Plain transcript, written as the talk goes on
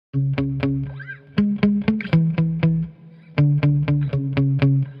Yeah.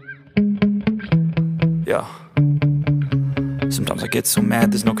 Sometimes I get so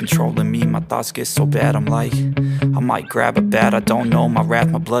mad, there's no controlling me. My thoughts get so bad, I'm like, I might grab a bat, I don't know. My wrath,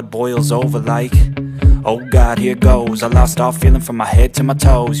 my blood boils over like, oh God, here goes. I lost all feeling from my head to my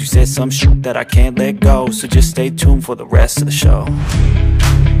toes. You said some shit that I can't let go, so just stay tuned for the rest of the show.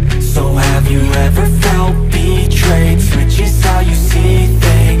 So have you ever felt betrayed? Switches how you see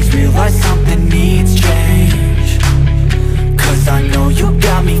things, realize something needs change. Cause I know you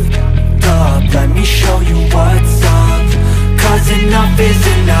got me f***ed up, let me show you what's up. Cause enough is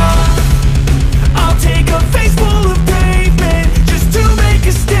enough. I'll take a face full of pavement just to make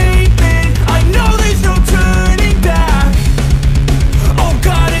a statement. I know there's no turning back. Oh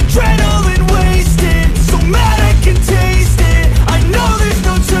God, adrenaline wasted, so mad I can taste it. I know there's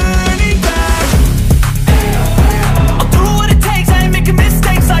no turning back. I'll do what it takes, I ain't making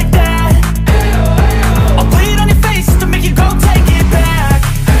mistakes like that. I'll play it on your face to make you go take it back.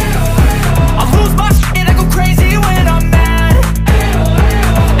 I'll lose my shit, I go crazy when I'm mad.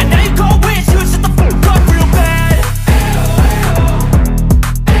 And now you go wish you would shut the fuck up real bad.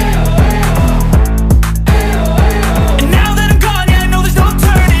 And now that I'm gone, yeah, I know there's no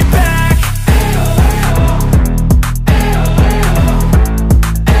turning back.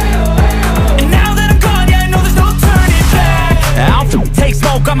 And now that I'm gone, yeah, I know there's no turning back. I don't take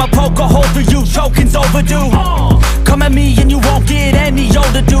smoke, I'ma poke a hole through you, choking's overdue. Come at me and you won't get any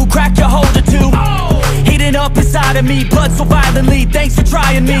older, dude. Crack your holder too. Heating up inside of me, blood so violently, thanks for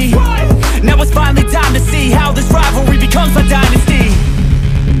trying me. Now it's finally time to see how this rivalry becomes a dynasty.